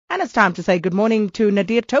And it's time to say good morning to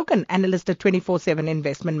Nadir Thokan, analyst at 24/7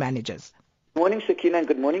 Investment Managers. Good morning, Sakina, and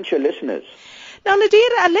good morning to your listeners. Now, Nadir,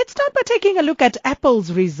 let's start by taking a look at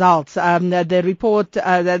Apple's results. The report,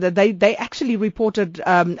 they actually reported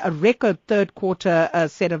a record third quarter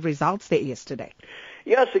set of results there yesterday.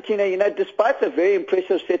 Yeah, Sakina, despite the very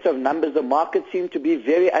impressive set of numbers, the market seemed to be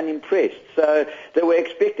very unimpressed. So they were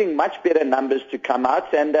expecting much better numbers to come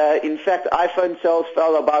out. And in fact, iPhone sales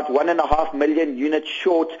fell about 1.5 million units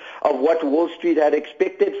short of what Wall Street had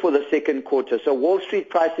expected for the second quarter. So Wall Street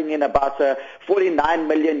pricing in about 49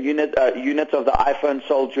 million units of the iPhone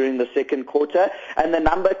sold during the second quarter. And the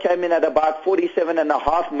number came in at about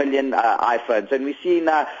 47.5 million iPhones. And we've seen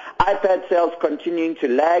iPad sales continuing to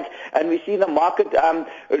lag. And we see the market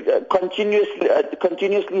continuously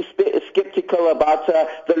skeptical about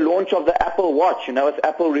the launch of the Apple Watch. With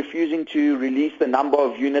Apple refusing to release the number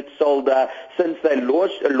of units sold since they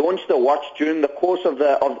launched the watch during the course of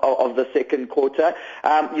the second quarter.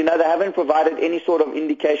 They haven't provided any sort of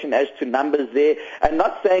indication as to numbers there, and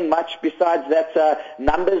not saying much besides that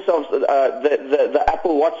numbers of the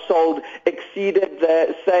Apple Watch sold exceeded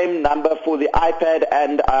the same number for the iPad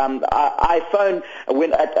and iPhone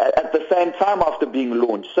when at the same time after being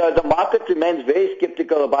launched. So the market remains very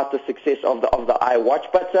skeptical about the success of the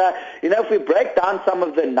iWatch. But if we break down some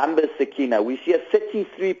of the numbers, Sakina, we see a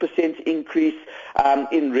 33% increase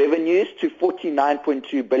in revenues to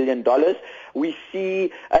 $49.2 billion. We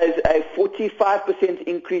see a 45%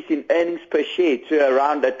 increase in earnings per share to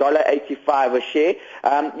around $1.85 a share.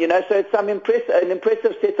 So it's an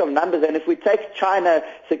impressive set of numbers. And if we take China,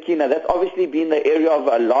 Sakina, that's obviously been the area of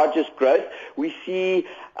largest growth. We see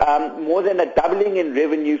more than a doubling in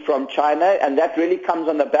revenue from China, and that really comes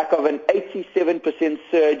on the back of an 87%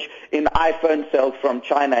 surge in iPhone sales from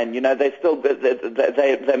China. And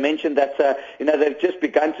they mentioned that they've just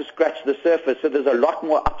begun to scratch the surface. So there's a lot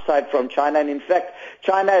more upside from China. And in fact,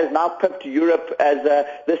 China has now picked Europe as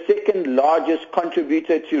the second largest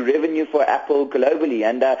contributor to revenue for Apple globally,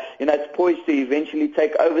 and it's poised to eventually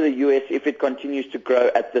take over the US if it continues to grow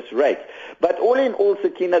at this rate. But all in all,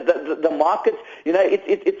 Sakina, the market,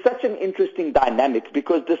 it's such an interesting dynamic,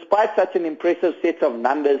 because despite such an impressive set of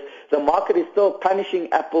numbers, the market is still punishing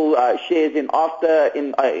Apple shares in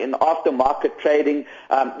aftermarket trading,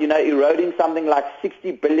 eroding something like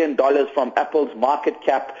 $60 billion from Apple's market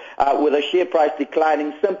cap, with a share price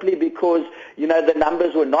declining simply because the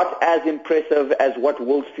numbers were not as impressive as what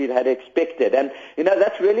Wall Street had expected. And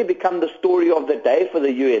that's really become the story of the day for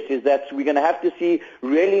the US, is that we're going to have to see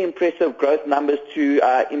really impressive growth numbers to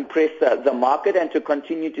impress the market and to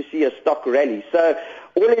continue to see a stock rally. So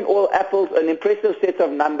all in all, Apple's an impressive set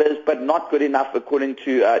of numbers, but not good enough according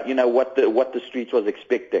to what the street was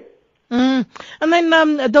expecting. And then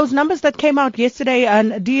those numbers that came out yesterday,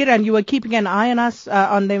 Nadir, and you were keeping an eye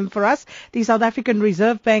on them for us, the South African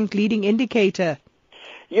Reserve Bank leading indicator.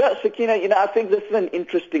 Yeah, Sakina, I think this is an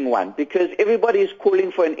interesting one, because everybody is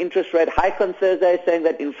calling for an interest rate hike on Thursday, saying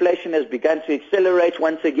that inflation has begun to accelerate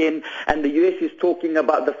once again, and the US is talking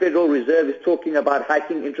about, the Federal Reserve is talking about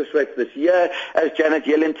hiking interest rates this year, as Janet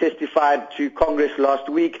Yellen testified to Congress last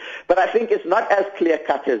week. But I think it's not as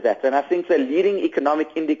clear-cut as that, and I think the leading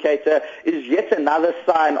economic indicator is yet another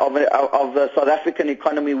sign of the South African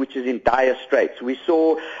economy, which is in dire straits. We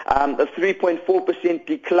saw a 3.4%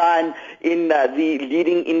 decline in the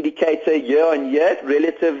leading indicator year on year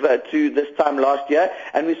relative to this time last year,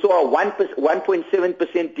 and we saw a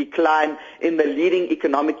 1.7% decline in the leading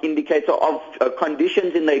economic indicator of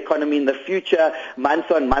conditions in the economy in the future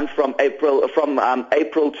month on month from April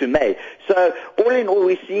to May. So all in all,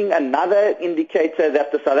 we're seeing another indicator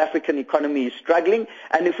that the South African economy is struggling.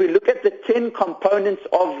 And if we look at the 10 components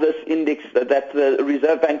of this index that the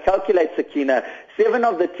Reserve Bank calculates, Sakina, 7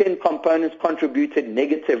 of the 10 components contributed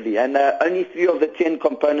negatively, and only 3 of the 10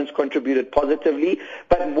 components contributed positively.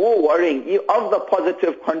 But more worrying, of the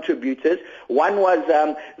positive contributors, one was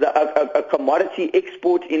a commodity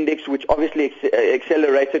export index, which obviously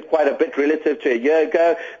accelerated quite a bit relative to a year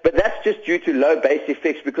ago. But that's just due to low base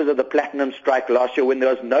effects because of the platinum strike last year when there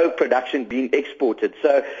was no production being exported.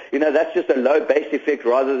 So, that's just a low base effect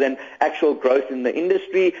rather than actual growth in the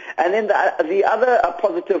industry. And then the other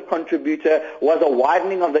positive contributor was a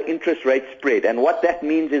widening of the interest rate spread. And what that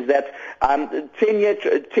means is that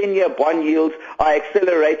 10-year bond yields are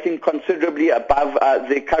accelerating considerably above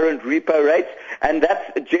the current repo rates. And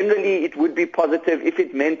that's generally, it would be positive if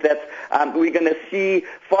it meant that we're going to see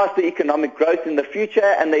faster economic growth in the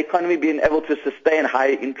future and the economy being able to sustain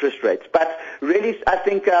higher interest rates. But really, I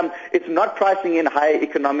think it's not pricing in higher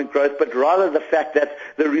economic growth, but rather the fact that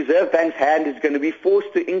the Reserve Bank's hand is going to be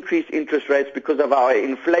forced to increase interest rates because of our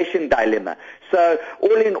inflation dilemma. So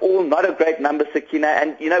all in all, not a great number, Sakina.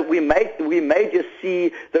 And we may just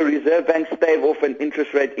see the Reserve Bank stave off an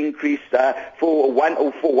interest rate increase for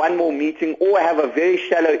one more meeting, or have a very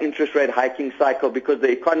shallow interest rate hiking cycle, because the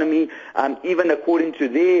economy, even according to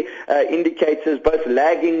their indicators, both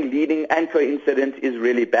lagging, leading, and coincident, is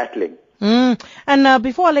really battling. And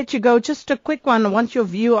before I let you go, just a quick one. I want your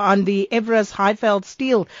view on the Evraz Highveld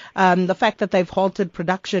Steel, the fact that they've halted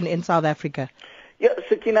production in South Africa. Yeah,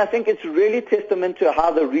 Sakina, I think it's really testament to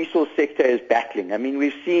how the resource sector is battling. I mean,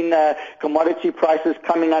 we've seen commodity prices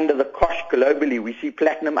coming under the cosh globally. We see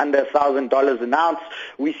platinum under $1,000 an ounce.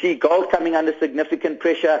 We see gold coming under significant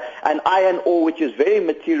pressure, and iron ore, which is very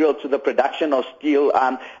material to the production of steel,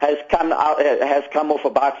 has come off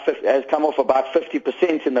about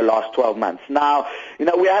 50% in the last 12 months. Now,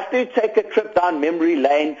 we have to take a trip down memory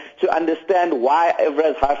lane to understand why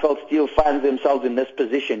Evraz Highveld Steel finds themselves in this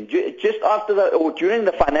position. Just after during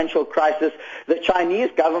the financial crisis, the Chinese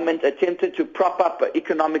government attempted to prop up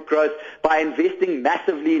economic growth by investing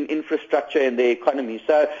massively in infrastructure in their economy.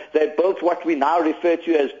 So they built what we now refer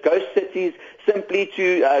to as ghost cities, simply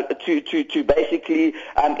to basically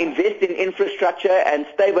invest in infrastructure and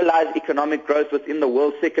stabilize economic growth within the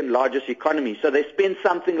world's second largest economy. So they spend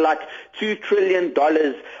something like $2 trillion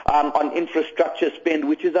on infrastructure spend,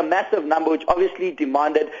 which is a massive number, which obviously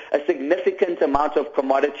demanded a significant amount of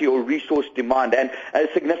commodity or resource demand, and a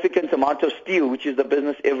significant amount of steel, which is the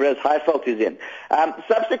business Evraz Highveld is in.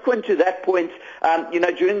 Subsequent to that point,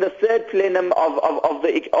 during the third plenum of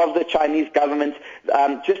the Chinese government,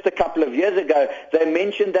 just a couple of years ago, they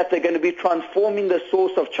mentioned that they're going to be transforming the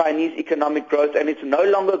source of Chinese economic growth, and it's no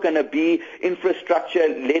longer going to be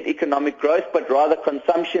infrastructure-led economic growth, but rather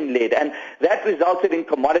consumption-led. And that resulted in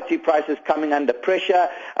commodity prices coming under pressure,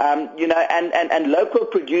 and local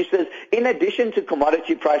producers, in addition to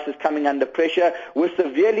commodity prices coming under pressure, were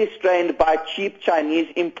severely strained by cheap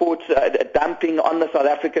Chinese imports dumping on the South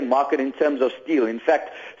African market in terms of steel. In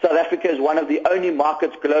fact, South Africa is one of the only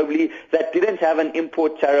markets globally that didn't have an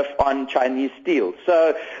import tariff on Chinese steel.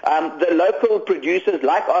 So the local producers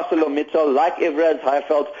like ArcelorMittal, like Evraz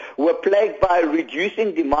Highveld, were plagued by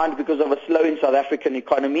reducing demand because of a slowing South African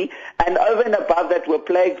economy, and over and above that were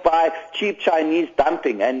plagued by cheap Chinese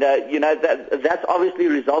dumping. And that's obviously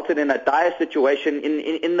resulted in a dire situation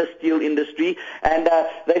in the steel industry. And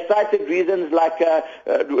they cited reasons like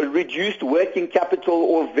reduced working capital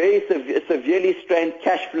or very severely strained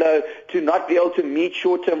cash flow to not be able to meet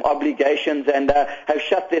short-term obligations, and have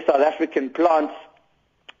shut their South African plants,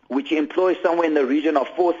 which employs somewhere in the region of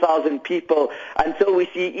 4,000 people, until we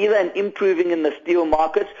see either an improving in the steel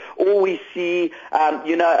markets, or we see,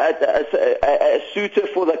 a suitor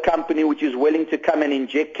for the company which is willing to come and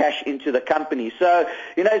inject cash into the company. So,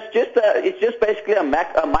 it's just basically a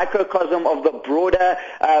microcosm of the broader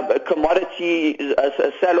commodity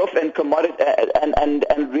sell-off and commodity,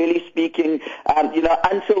 and really speaking,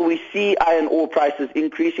 until we see iron ore prices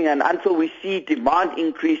increasing, and until we see demand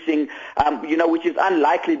increasing, which is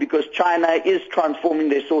unlikely, because China is transforming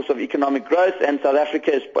their source of economic growth, and South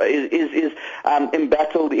Africa is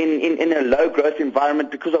embattled in a low growth environment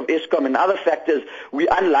because of Eskom and other factors. We're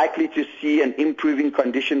unlikely to see an improving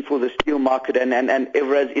condition for the steel market, and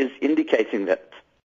Evraz is indicating that.